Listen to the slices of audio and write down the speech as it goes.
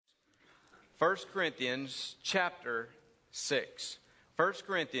1 Corinthians chapter 6. 1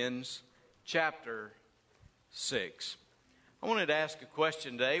 Corinthians chapter 6. I wanted to ask a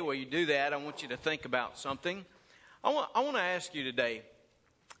question today. While you do that, I want you to think about something. I want to ask you today,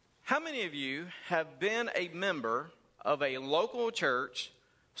 how many of you have been a member of a local church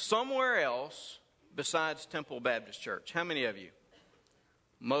somewhere else besides Temple Baptist Church? How many of you?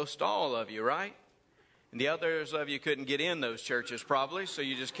 Most all of you, right? And the others of you couldn't get in those churches probably, so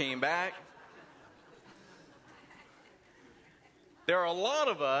you just came back. There are a lot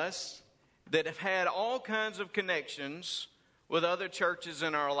of us that have had all kinds of connections with other churches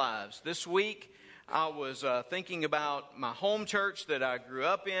in our lives. This week, I was thinking about my home church that I grew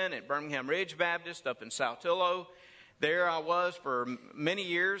up in at Birmingham Ridge Baptist up in Saltillo. There I was for many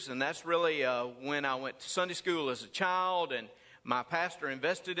years, and that's really when I went to Sunday school as a child, and my pastor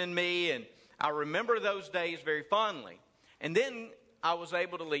invested in me, and I remember those days very fondly. And then I was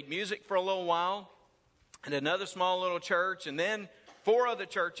able to lead music for a little while at another small little church, and then 4 other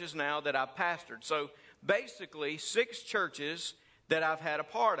churches now that I've pastored. So basically 6 churches that I've had a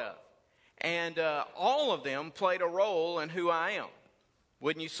part of. And all of them played a role in who I am.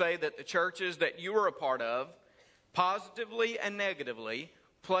 Wouldn't you say that the churches that you were a part of, positively and negatively,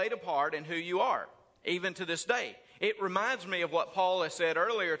 played a part in who you are, even to this day? It reminds me of what Paul has said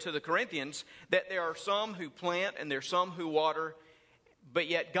earlier to the Corinthians, that there are some who plant and there are some who water, but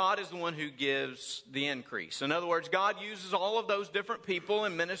yet God is the one who gives the increase. In other words, God uses all of those different people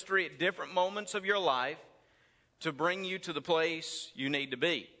in ministry at different moments of your life to bring you to the place you need to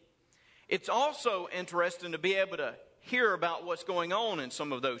be. It's also interesting to be able to hear about what's going on in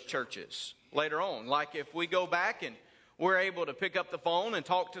some of those churches later on. Like if we go back and we're able to pick up the phone and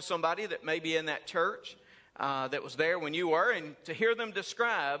talk to somebody that may be in that church that was there when you were, and to hear them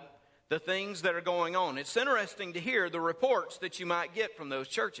describe the things that are going on. It's interesting to hear the reports that you might get from those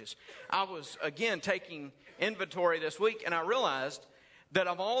churches. I was, again, taking inventory this week, and I realized that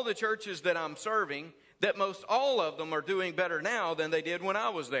of all the churches that I'm serving, that most all of them are doing better now than they did when I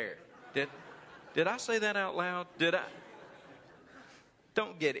was there. Did I say that out loud? Did I?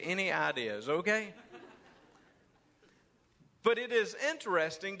 Don't get any ideas, okay? But it is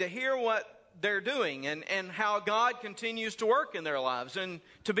interesting to hear what they're doing and how God continues to work in their lives, and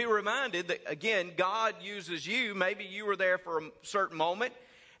to be reminded that, again, God uses you. Maybe you were there for a certain moment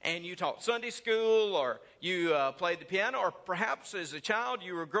and you taught Sunday school, or you played the piano, or perhaps as a child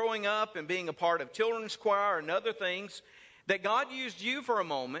you were growing up and being a part of children's choir and other things, that God used you for a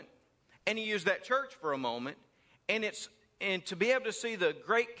moment and He used that church for a moment, and to be able to see the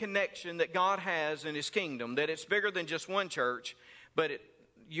great connection that God has in His kingdom, that it's bigger than just one church, but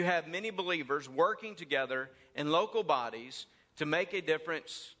you have many believers working together in local bodies to make a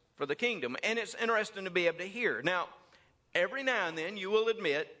difference for the kingdom. And it's interesting to be able to hear. Now, every now and then you will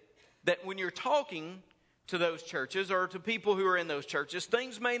admit that when you're talking to those churches or to people who are in those churches,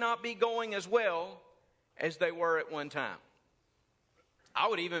 things may not be going as well as they were at one time. I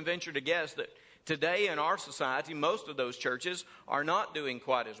would even venture to guess that today in our society, most of those churches are not doing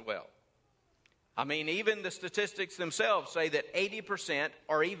quite as well. I mean, even the statistics themselves say that 80%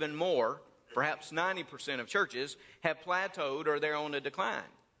 or even more, perhaps 90% of churches have plateaued or they're on a decline.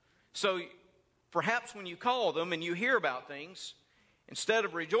 So perhaps when you call them and you hear about things, instead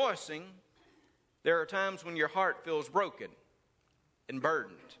of rejoicing, there are times when your heart feels broken and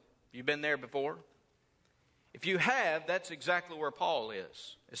burdened. You've been there before? If you have, that's exactly where Paul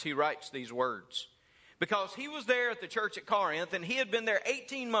is as he writes these words. Because he was there at the church at Corinth, and he had been there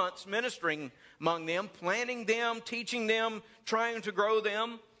 18 months ministering among them, planting them, teaching them, trying to grow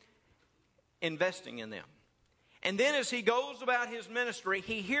them, investing in them. And then as he goes about his ministry,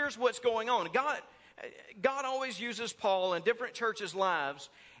 he hears what's going on. God always uses Paul in different churches' lives,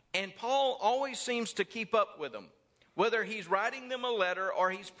 and Paul always seems to keep up with them. Whether he's writing them a letter, or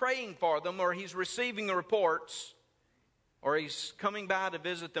he's praying for them, or he's receiving the reports, or he's coming by to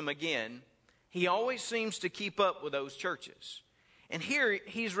visit them again, he always seems to keep up with those churches. And here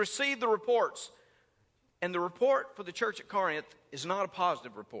he's received the reports. And the report for the church at Corinth is not a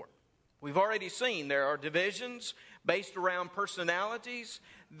positive report. We've already seen there are divisions based around personalities.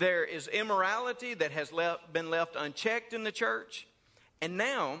 There is immorality that has been left unchecked in the church. And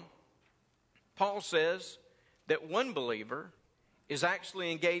now Paul says that one believer is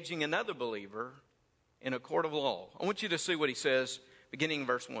actually engaging another believer in a court of law. I want you to see what he says beginning in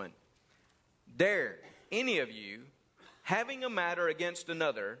verse 1. Dare any of you, having a matter against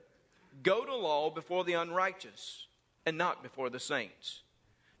another, go to law before the unrighteous and not before the saints?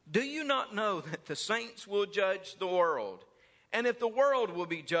 Do you not know that the saints will judge the world? And if the world will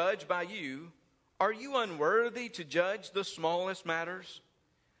be judged by you, are you unworthy to judge the smallest matters?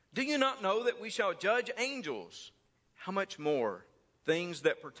 Do you not know that we shall judge angels? How much more things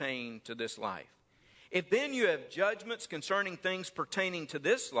that pertain to this life? If then you have judgments concerning things pertaining to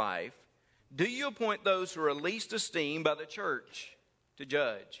this life, do you appoint those who are least esteemed by the church to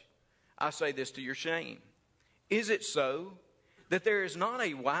judge? I say this to your shame. Is it so that there is not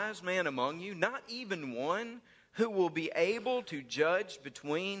a wise man among you, not even one, who will be able to judge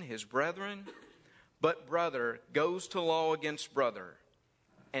between his brethren? But brother goes to law against brother,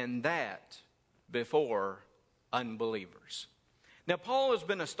 and that before unbelievers. Now, Paul has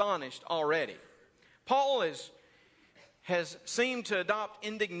been astonished already. Paul has seemed to adopt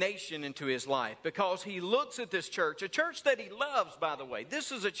indignation into his life because he looks at this church, a church that he loves, by the way.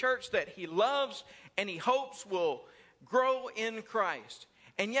 This is a church that he loves and he hopes will grow in Christ.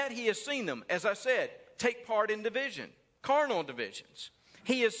 And yet he has seen them, as I said, take part in division, carnal divisions.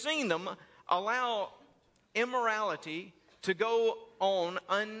 He has seen them allow immorality to go on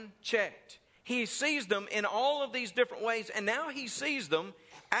unchecked. He sees them in all of these different ways, and now he sees them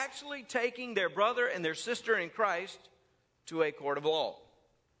actually taking their brother and their sister in Christ to a court of law.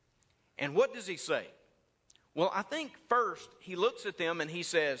 And what does he say? Well, I think first he looks at them and he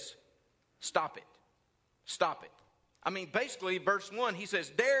says, stop it. Stop it. I mean, basically, verse 1, he says,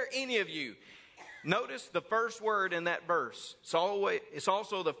 dare any of you. Notice the first word in that verse. It's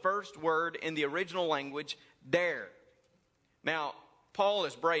also the first word in the original language, dare. Now, Paul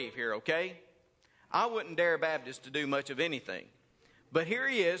is brave here, okay? I wouldn't dare Baptists to do much of anything. But here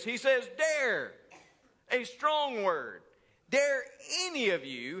he is. He says, dare. A strong word. Dare any of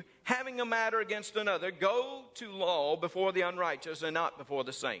you, having a matter against another, go to law before the unrighteous and not before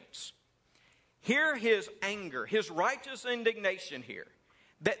the saints. Hear his anger, his righteous indignation here,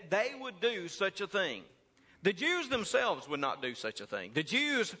 that they would do such a thing. The Jews themselves would not do such a thing. The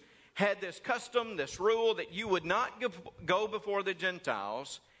Jews had this custom, this rule, that you would not go before the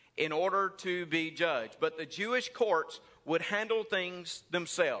Gentiles in order to be judged. But the Jewish courts would handle things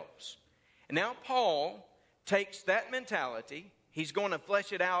themselves. And now Paul takes that mentality. He's going to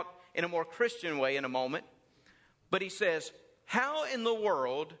flesh it out in a more Christian way in a moment. But he says, how in the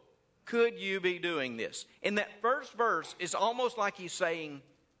world could you be doing this? In that first verse, it's almost like he's saying,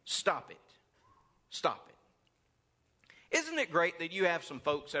 stop it. Stop it. Isn't it great that you have some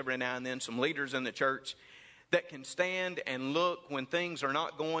folks every now and then, some leaders in the church, that can stand and look when things are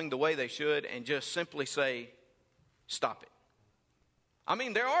not going the way they should and just simply say, stop it. I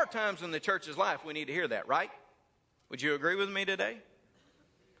mean, there are times in the church's life we need to hear that, right? Would you agree with me today?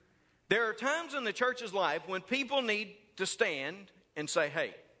 There are times in the church's life when people need to stand and say,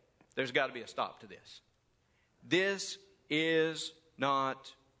 hey, there's got to be a stop to this. This is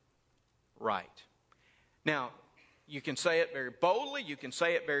not right. Now, you can say it very boldly, you can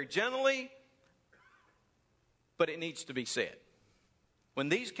say it very gently, but it needs to be said. When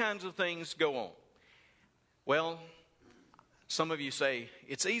these kinds of things go on, well, some of you say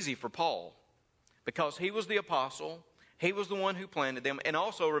it's easy for Paul because he was the apostle, he was the one who planted them, and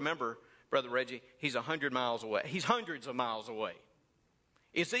also remember, Brother Reggie, he's 100 miles away. He's hundreds of miles away.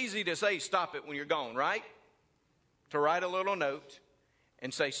 It's easy to say stop it when you're gone, right? To write a little note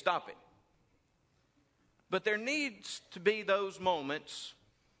and say stop it. But there needs to be those moments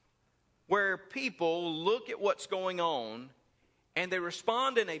where people look at what's going on and they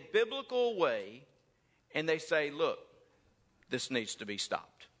respond in a biblical way and they say, look, this needs to be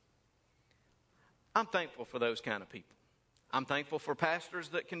stopped. I'm thankful for those kind of people. I'm thankful for pastors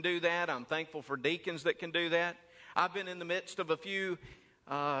that can do that. I'm thankful for deacons that can do that. I've been in the midst of a few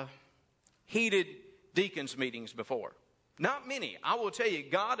heated deacons meetings before. Not many. I will tell you,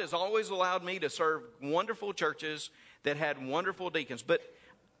 God has always allowed me to serve wonderful churches that had wonderful deacons. But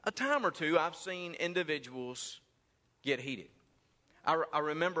a time or two, I've seen individuals get heated. I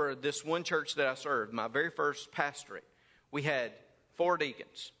remember this one church that I served, my very first pastorate. We had 4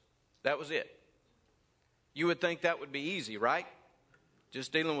 deacons. That was it. You would think that would be easy, right?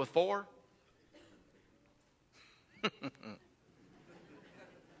 Just dealing with 4?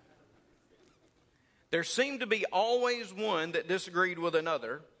 There seemed to be always one that disagreed with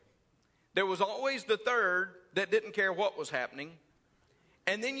another. There was always the third that didn't care what was happening.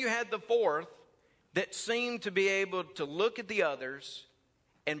 And then you had the fourth that seemed to be able to look at the others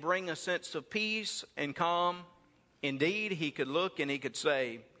and bring a sense of peace and calm. Indeed, he could look and he could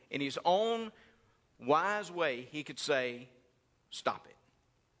say, in his own wise way, he could say, stop it.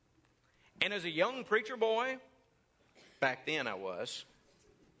 And as a young preacher boy, back then I was,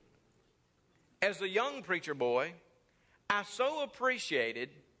 as a young preacher boy, I so appreciated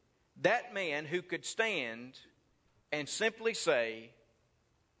that man who could stand and simply say,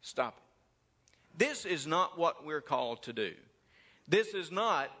 stop it. This is not what we're called to do. This is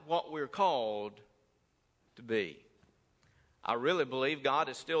not what we're called to be. I really believe God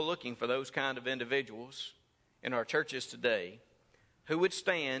is still looking for those kind of individuals in our churches today who would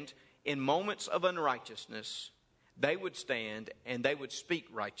stand in moments of unrighteousness. They would stand and they would speak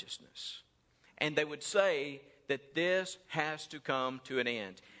righteousness. And they would say that this has to come to an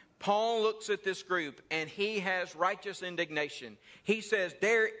end. Paul looks at this group and he has righteous indignation. He says,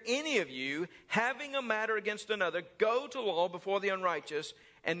 dare any of you, having a matter against another, go to law before the unrighteous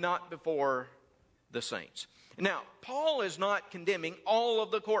and not before the saints. Now, Paul is not condemning all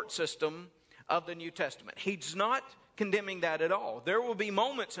of the court system of the New Testament. He's not condemning that at all. There will be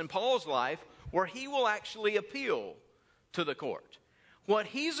moments in Paul's life where he will actually appeal to the court. What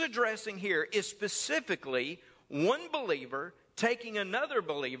he's addressing here is specifically one believer taking another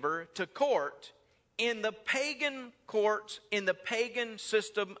believer to court in the pagan courts, in the pagan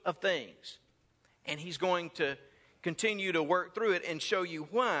system of things. And he's going to continue to work through it and show you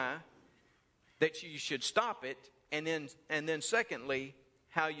why that you should stop it, and then secondly,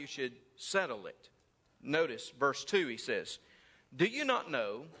 how you should settle it. Notice verse 2, he says, do you not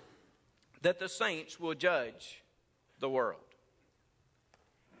know that the saints will judge the world?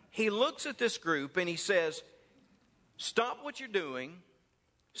 He looks at this group and he says, stop what you're doing,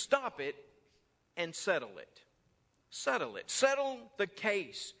 stop it, and settle it. Settle it. Settle the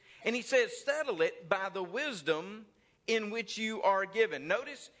case. And he says, settle it by the wisdom in which you are given.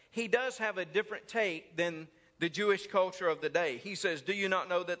 Notice, he does have a different take than the Jewish culture of the day. He says, do you not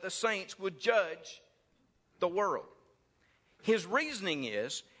know that the saints would judge the world? His reasoning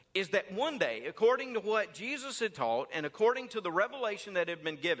is that one day, according to what Jesus had taught and according to the revelation that had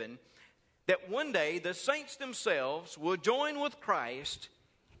been given, that one day the saints themselves will join with Christ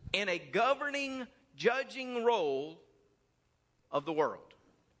in a governing, judging role of the world.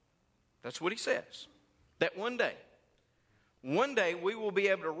 That's what he says. That one day we will be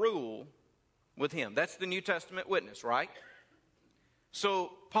able to rule with him. That's the New Testament witness, right?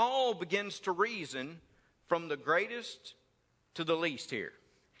 So Paul begins to reason from the greatest to the least here.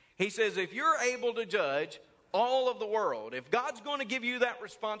 He says, if you're able to judge all of the world, if God's going to give you that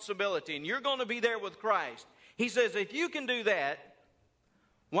responsibility and you're going to be there with Christ, he says, if you can do that,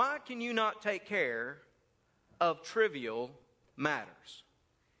 why can you not take care of trivial matters?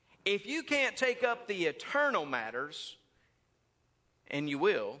 If you can't take up the eternal matters, and you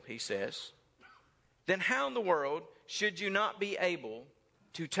will, he says, then how in the world should you not be able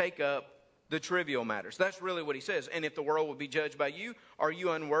to take up the trivial matters? That's really what he says. And if the world will be judged by you, are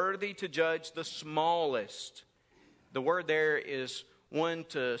you unworthy to judge the smallest? The word there is one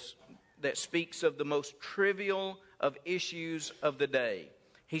that speaks of the most trivial of issues of the day.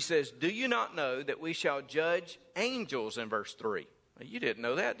 He says, do you not know that we shall judge angels in verse 3? You didn't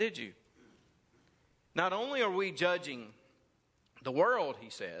know that, did you? Not only are we judging the world, he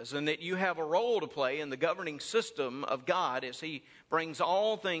says, and that you have a role to play in the governing system of God as he brings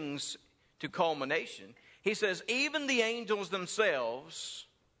all things to culmination. He says, even the angels themselves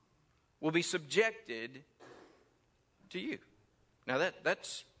will be subjected to you. Now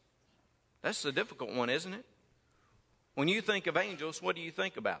that's the difficult one, isn't it? When you think of angels, what do you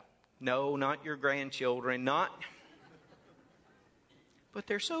think about? No, not your grandchildren, but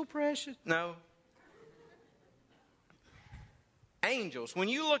they're so precious. No. Angels, when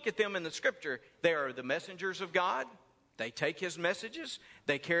you look at them in the scripture, they are the messengers of God. They take his messages.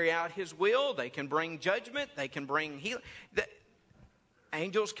 They carry out his will. They can bring judgment. They can bring healing.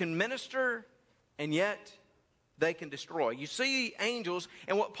 Angels can minister, and yet they can destroy. You see angels,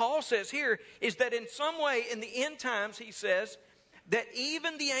 and what Paul says here is that in some way, in the end times, he says that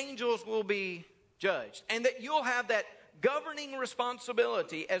even the angels will be judged, and that you'll have that governing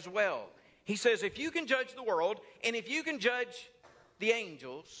responsibility as well. He says, if you can judge the world, and if you can judge the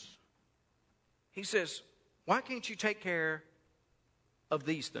angels, he says, why can't you take care of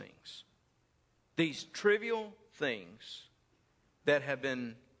these things? These trivial things that have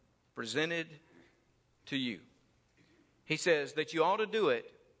been presented to you. He says that you ought to do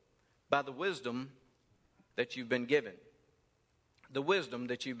it by the wisdom that you've been given. The wisdom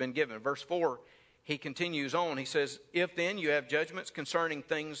that you've been given. Verse 4, he continues on. He says, if then you have judgments concerning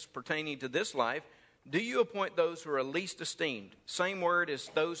things pertaining to this life, do you appoint those who are least esteemed? Same word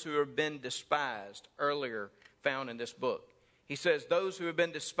as those who have been despised, earlier found in this book. He says those who have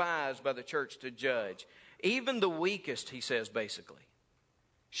been despised by the church to judge. Even the weakest, he says basically,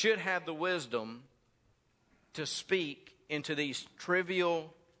 should have the wisdom to speak into these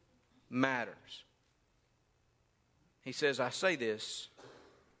trivial matters. He says, I say this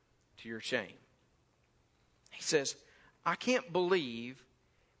to your shame. He says, I can't believe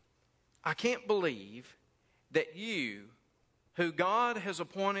that you, who God has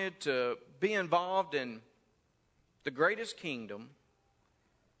appointed to be involved in the greatest kingdom,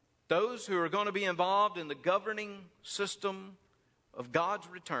 those who are going to be involved in the governing system of God's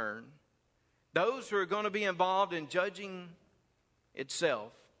return, those who are going to be involved in judging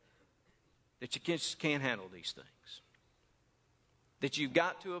itself, that you just can't handle these things. That you've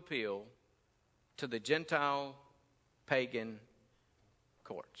got to appeal to the Gentile pagan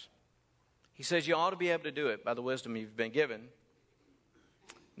courts. He says you ought to be able to do it by the wisdom you've been given,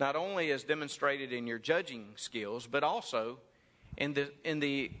 not only as demonstrated in your judging skills, but also in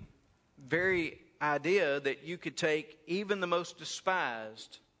the very idea that you could take even the most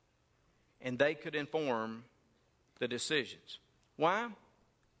despised and they could inform the decisions. Why?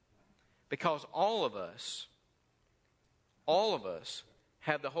 Because all of us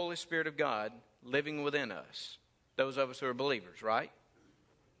have the Holy Spirit of God living within us. Those of us who are believers, right?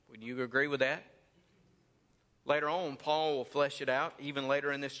 Would you agree with that? Later on, Paul will flesh it out, even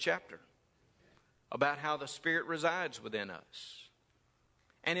later in this chapter, about how the Spirit resides within us.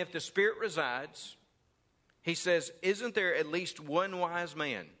 And if the Spirit resides, he says, isn't there at least one wise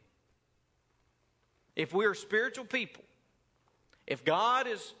man? If we're spiritual people, if God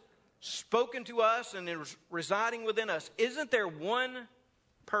is spoken to us and is residing within us, isn't there one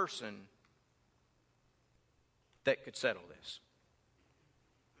person that could settle this?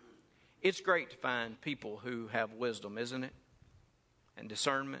 It's great to find people who have wisdom, isn't it? And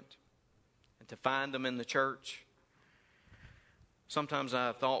discernment, and to find them in the church. Sometimes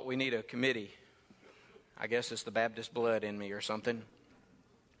I thought we need a committee. I guess it's the Baptist blood in me or something.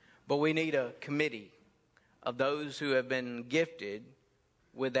 But we need a committee of those who have been gifted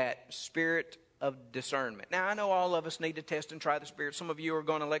with that spirit of discernment. Now, I know all of us need to test and try the Spirit. Some of you are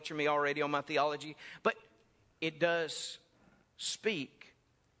going to lecture me already on my theology. But it does speak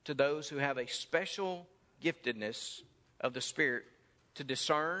to those who have a special giftedness of the Spirit to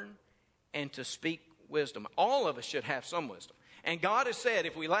discern and to speak wisdom. All of us should have some wisdom. And God has said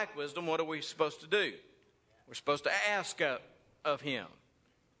if we lack wisdom, what are we supposed to do? We're supposed to ask of Him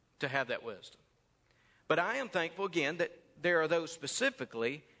to have that wisdom. But I am thankful again that there are those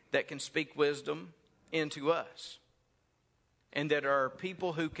specifically that can speak wisdom into us. And that are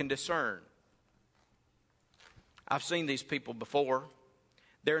people who can discern. I've seen these people before.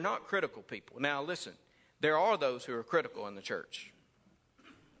 They're not critical people. Now listen, there are those who are critical in the church.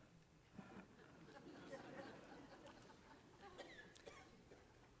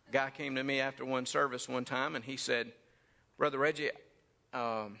 A guy came to me after one service one time and he said, Brother Reggie,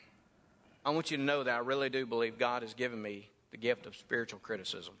 I want you to know that I really do believe God has given me the gift of spiritual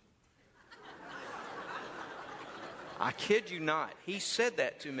criticism. I kid you not. He said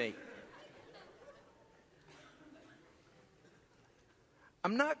that to me.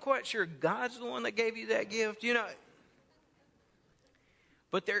 I'm not quite sure God's the one that gave you that gift, you know.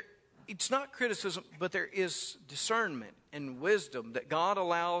 But it's not criticism, but there is discernment and wisdom that God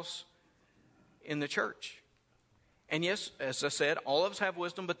allows in the church. And yes, as I said, all of us have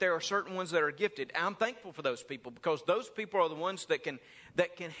wisdom, but there are certain ones that are gifted. I'm thankful for those people because those people are the ones that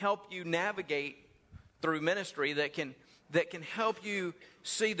can help you navigate through ministry, that can help you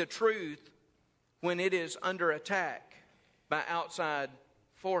see the truth when it is under attack by outside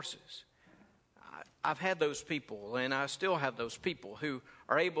forces. I've had those people, and I still have those people who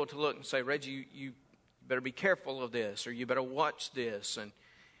are able to look and say, Reggie, you better be careful of this, or you better watch this.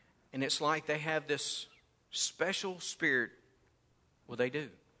 And it's like they have this special spirit. Well, they do.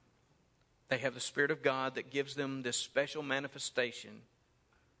 They have the Spirit of God that gives them this special manifestation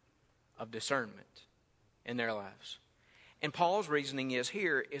of discernment in their lives. And Paul's reasoning is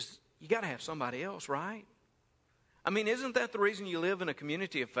you got to have somebody else, right? I mean, isn't that the reason you live in a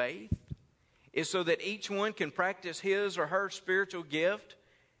community of faith? Is so that each one can practice his or her spiritual gift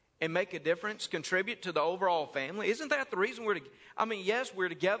and make a difference, contribute to the overall family? Isn't that the reason yes, we're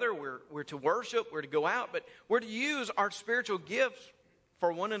together, we're to worship, we're to go out, but we're to use our spiritual gifts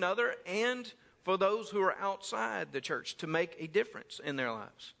for one another and for those who are outside the church to make a difference in their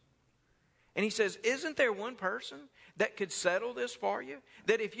lives. And he says, isn't there one person that could settle this for you?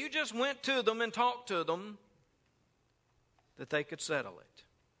 That if you just went to them and talked to them, that they could settle it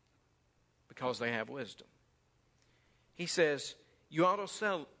because they have wisdom. He says, you ought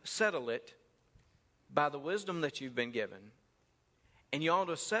to settle it by the wisdom that you've been given, and you ought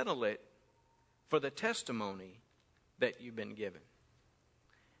to settle it for the testimony that you've been given.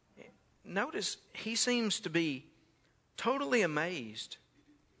 Notice he seems to be totally amazed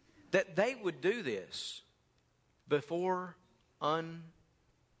that they would do this before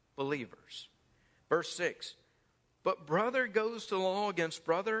unbelievers. Verse 6, but brother goes to law against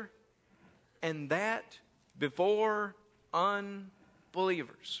brother, and that before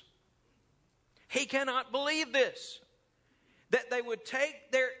unbelievers. He cannot believe this, that they would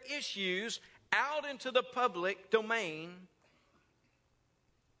take their issues out into the public domain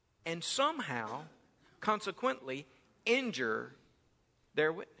and somehow, consequently, injure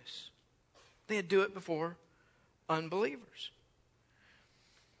their witness. They'd do it before unbelievers.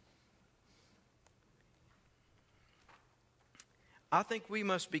 I think we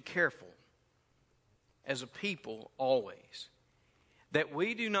must be careful as a people always that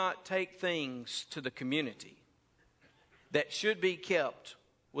we do not take things to the community that should be kept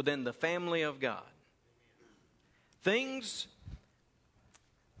within the family of God. Things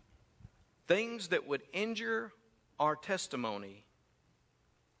that would injure our testimony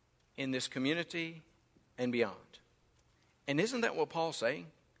in this community and beyond. And isn't that what Paul's saying?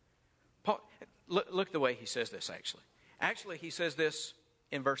 Paul, look the way he says this actually. Actually, he says this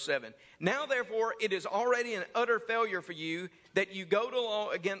in verse 7. Now, therefore, it is already an utter failure for you that you go to law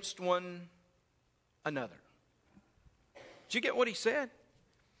against one another. Did you get what he said?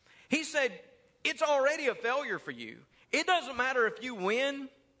 He said, it's already a failure for you. It doesn't matter if you win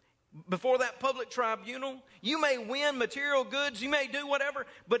before that public tribunal. You may win material goods. You may do whatever.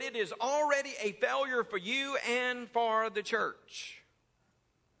 But it is already a failure for you and for the church.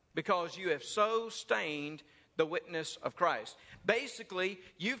 Because you have so stained the witness of Christ. Basically,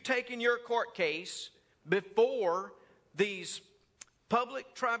 you've taken your court case before these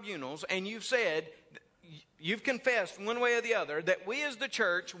public tribunals and you've said, you've confessed one way or the other that we as the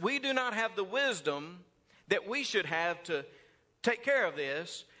church, we do not have the wisdom that we should have to take care of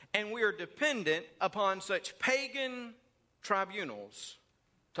this, and we are dependent upon such pagan tribunals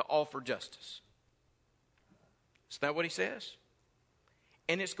to offer justice. Is that what he says?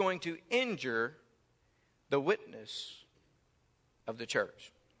 And it's going to injure the witness of the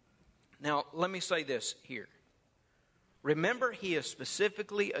church. Now, let me say this here. Remember, he is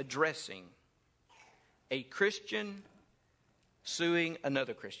specifically addressing a Christian suing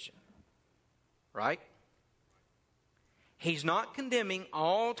another Christian. Right? He's not condemning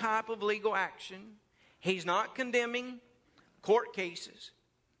all type of legal action. He's not condemning court cases.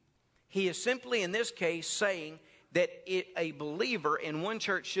 He is simply, in this case, saying that a believer in one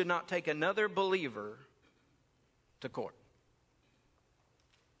church should not take another believer to court.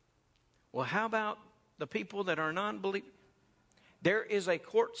 Well, how about the people that are non-believers? There is a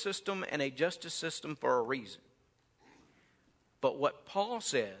court system and a justice system for a reason. But what Paul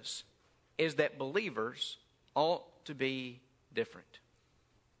says is that believers ought to be different.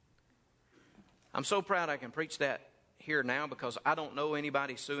 I'm so proud I can preach that here now because I don't know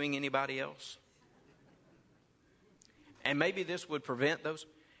anybody suing anybody else. And maybe this would prevent those.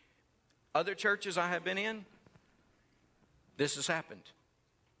 Other churches I have been in, this has happened.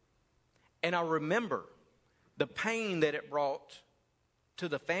 And I remember the pain that it brought to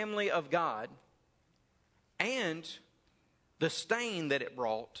the family of God and the stain that it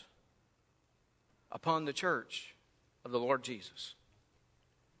brought upon the church of the Lord Jesus.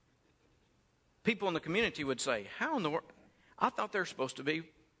 People in the community would say, how in the world? I thought they were supposed to be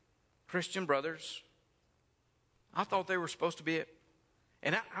Christian brothers. I thought they were supposed to be it.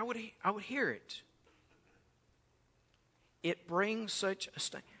 And I would hear it. It brings such a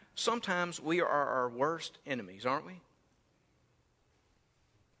stain. Sometimes we are our worst enemies, aren't we?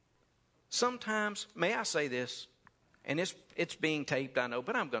 Sometimes, may I say this, and it's being taped, I know,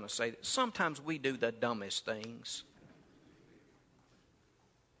 but I'm going to say this. Sometimes we do the dumbest things.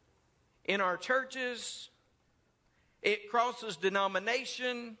 In our churches, it crosses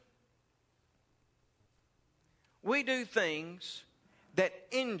denomination. We do things that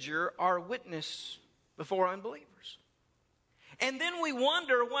injure our witness before unbelievers. And then we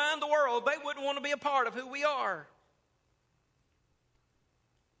wonder why in the world they wouldn't want to be a part of who we are.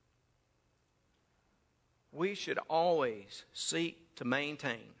 We should always seek to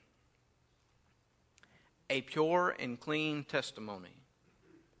maintain a pure and clean testimony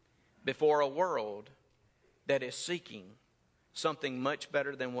before a world that is seeking something much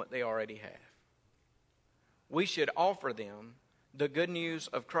better than what they already have. We should offer them the good news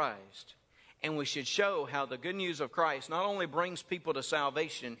of Christ. And we should show how the good news of Christ not only brings people to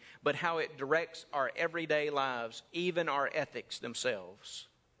salvation, but how it directs our everyday lives, even our ethics themselves.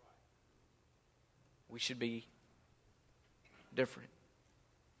 We should be different.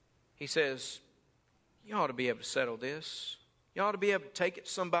 He says, you ought to be able to settle this. You ought to be able to take it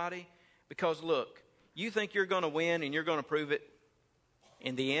to somebody. Because look, you think you're going to win and you're going to prove it.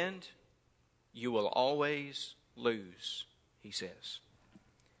 In the end, you will always lose, he says.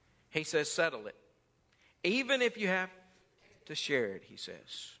 He says, settle it. Even if you have to share it, he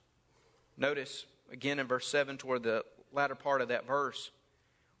says. Notice, again in verse 7 toward the latter part of that verse,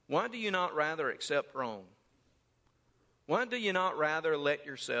 why do you not rather accept wrong? Why do you not rather let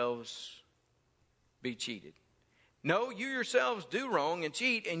yourselves be cheated? No, you yourselves do wrong and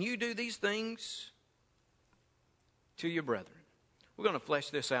cheat, and you do these things to your brethren. We're going to flesh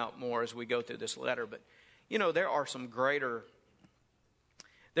this out more as we go through this letter, but you know, there are some greater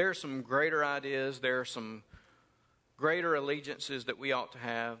ideas, there are some greater allegiances that we ought to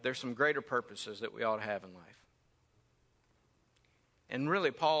have. There's some greater purposes that we ought to have in life. And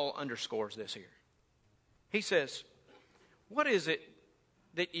really, Paul underscores this here. He says, what is it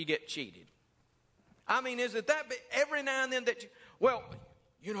that you get cheated? I mean, is it that every now and then that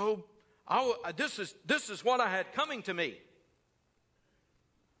this is what I had coming to me.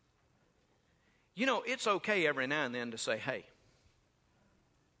 You know, it's okay every now and then to say, hey,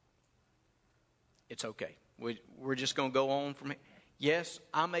 it's okay. We're just going to go on from here. Yes,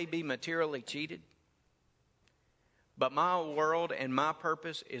 I may be materially cheated, but my world and my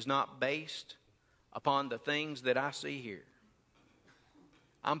purpose is not based upon the things that I see here.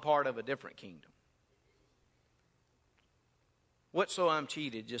 I'm part of a different kingdom. What so I'm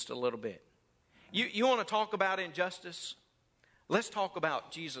cheated just a little bit? You want to talk about injustice? Let's talk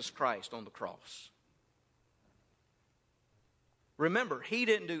about Jesus Christ on the cross. Remember, he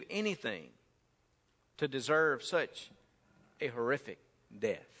didn't do anything to deserve such a horrific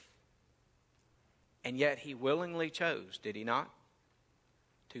death. And yet he willingly chose, did he not,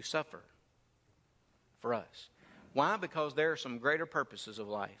 to suffer for us. Why? Because there are some greater purposes of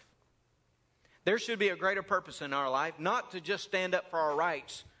life. There should be a greater purpose in our life, not to just stand up for our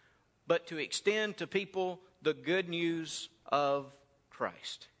rights, but to extend to people the good news of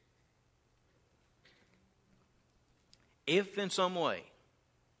Christ. If in some way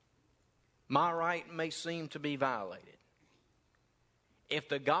my right may seem to be violated, if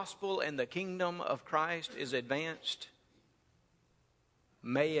the gospel and the kingdom of Christ is advanced,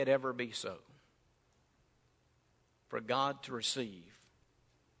 may it ever be so. For God to receive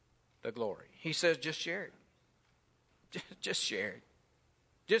the glory. He says, just share it. Just share it.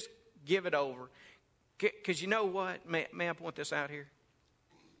 Just give it over. Because you know what? May I point this out here?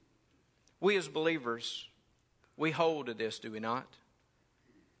 We as believers, we hold to this, do we not?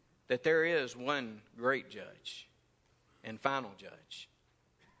 That there is one great judge and final judge.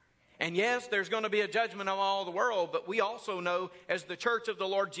 And yes, there's going to be a judgment of all the world, but we also know as the church of the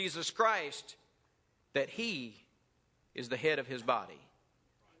Lord Jesus Christ that he is the head of his body.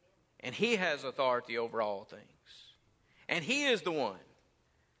 And he has authority over all things. And he is the one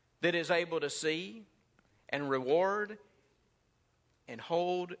that is able to see and reward and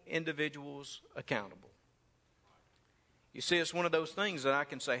hold individuals accountable. You see, it's one of those things that I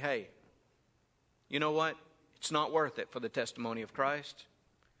can say, hey, you know what? It's not worth it for the testimony of Christ.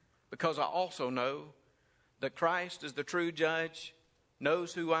 Because I also know that Christ is the true judge,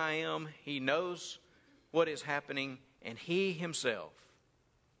 knows who I am, he knows what is happening, and he himself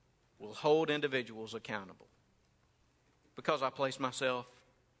will hold individuals accountable. Because I place myself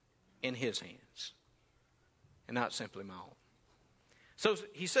in his hands and not simply my own. So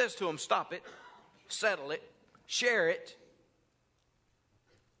he says to them, stop it, settle it, share it.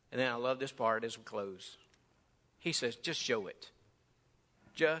 And then I love this part as we close. He says, just show it.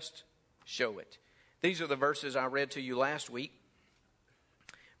 Just show it. These are the verses I read to you last week.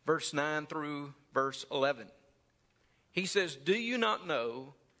 Verse 9 through verse 11. He says, do you not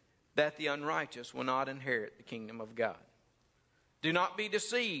know that the unrighteous will not inherit the kingdom of God? Do not be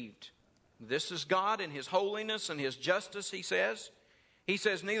deceived. This is God in his holiness and his justice, he says. He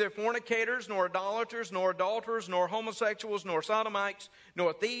says, neither fornicators, nor idolaters, nor adulterers, nor homosexuals, nor sodomites,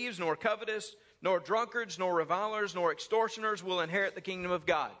 nor thieves, nor covetous, nor drunkards, nor revilers, nor extortioners will inherit the kingdom of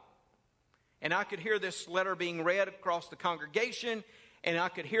God. And I could hear this letter being read across the congregation, and I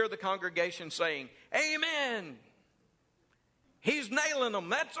could hear the congregation saying, amen. He's nailing them.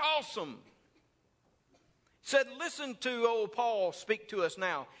 That's awesome. Said, listen to old Paul speak to us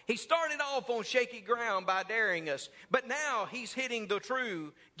now. He started off on shaky ground by daring us, but now he's hitting the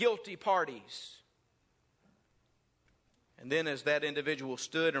true guilty parties. And then as that individual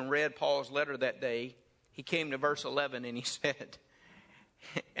stood and read Paul's letter that day, he came to verse 11 and he said,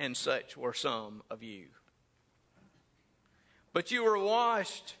 and such were some of you. But you were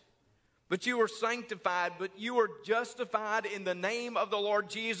washed, but you were sanctified, but you were justified in the name of the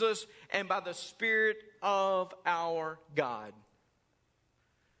Lord Jesus and by the Spirit of our God.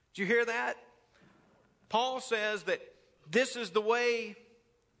 Did you hear that? Paul says that this is the way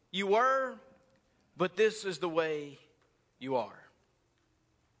you were, but this is the way you are.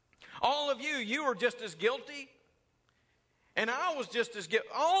 All of you, you were just as guilty. And I was just as guilty.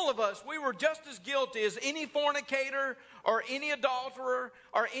 All of us, we were just as guilty as any fornicator or any adulterer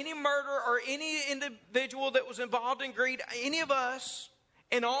or any murderer or any individual that was involved in greed. Any of us,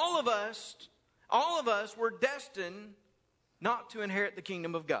 and all of us were destined not to inherit the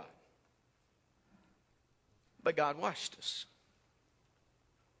kingdom of God. But God washed us.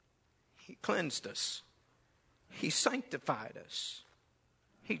 He cleansed us. He sanctified us.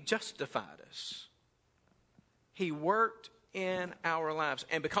 He justified us. He worked in our lives.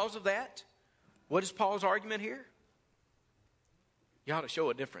 And because of that, what is Paul's argument here? You ought to show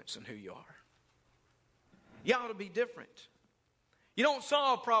a difference in who you are. You ought to be different. You don't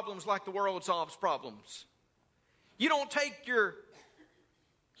solve problems like the world solves problems. You don't take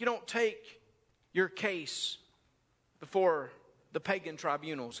your case before the pagan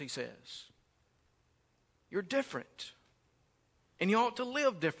tribunals, he says. You're different. And you ought to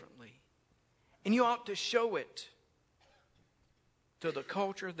live differently. And you ought to show it to the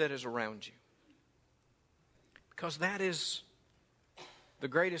culture that is around you. Because that is the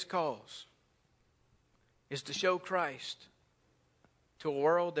greatest cause, is to show Christ to a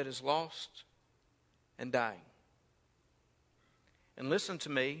world that is lost and dying. And listen to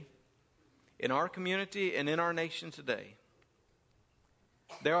me, in our community and in our nation today,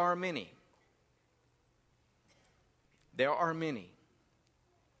 there are many.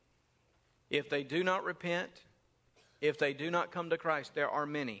 If they do not repent, if they do not come to Christ, there are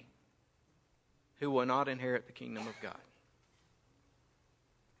many who will not inherit the kingdom of God.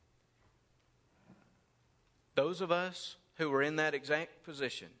 Those of us who are in that exact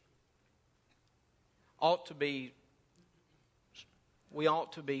position ought to be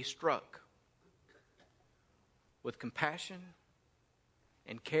struck with compassion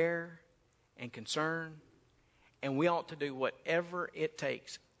and care and concern, and we ought to do whatever it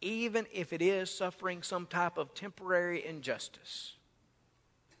takes, even if it is suffering some type of temporary injustice,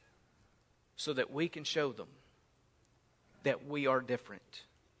 so that we can show them that we are different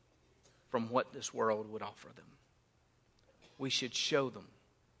from what this world would offer them. We should show them.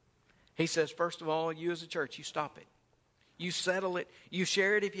 He says, first of all, you as a church, you stop it. You settle it. You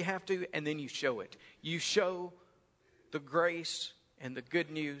share it if you have to, and then you show it. You show the grace and the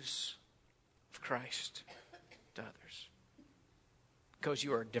good news of Christ to others. Because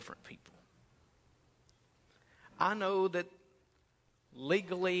you are different people. I know that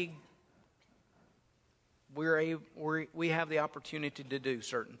legally we have the opportunity to do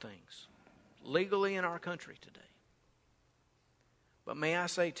certain things. Legally in our country today. But may I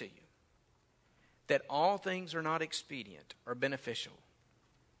say to you that all things are not expedient or beneficial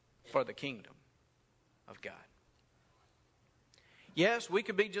for the kingdom of God. Yes, we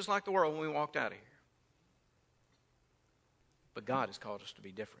could be just like the world when we walked out of here. But God has called us to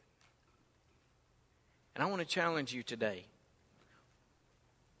be different. And I want to challenge you today.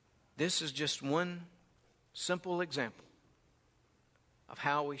 This is just one simple example of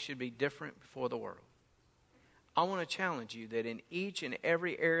how we should be different before the world. I want to challenge you that in each and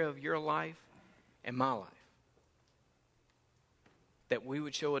every area of your life and my life, that we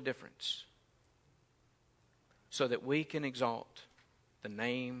would show a difference so that we can exalt the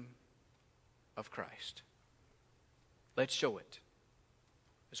name of Christ. Let's show it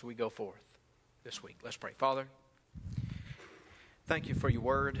as we go forth this week. Let's pray. Father, thank you for your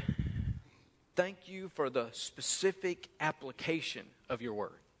word. Thank you for the specific application of your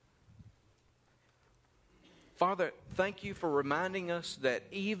word. Father, thank you for reminding us that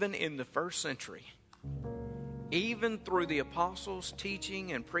even in the first century, even through the apostles'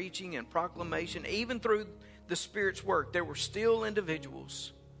 teaching and preaching and proclamation, even through the Spirit's work, there were still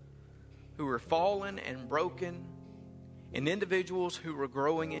individuals who were fallen and broken, and individuals who were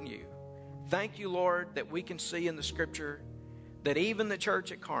growing in you. Thank you, Lord, that we can see in the Scripture that even the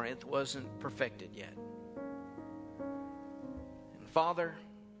church at Corinth wasn't perfected yet. And Father,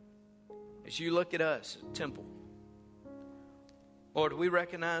 as you look at us at Temple, Lord, we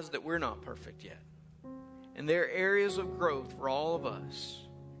recognize that we're not perfect yet. And there are areas of growth for all of us.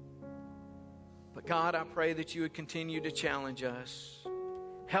 But God, I pray that you would continue to challenge us.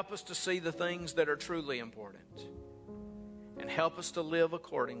 Help us to see the things that are truly important. And help us to live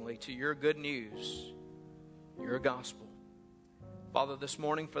accordingly to your good news, your gospel. Father, this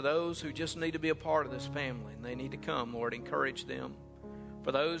morning, for those who just need to be a part of this family and they need to come, Lord, encourage them.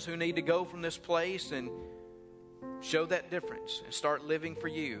 For those who need to go from this place and show that difference and start living for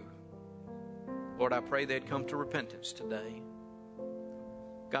you, Lord, I pray they'd come to repentance today.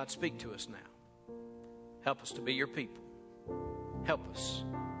 God, speak to us now. Help us to be your people. Help us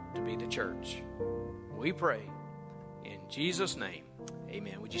to be the church. We pray in Jesus' name,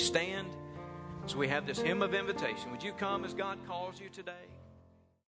 amen. Would you stand? So we have this hymn of invitation. Would you come as God calls you today?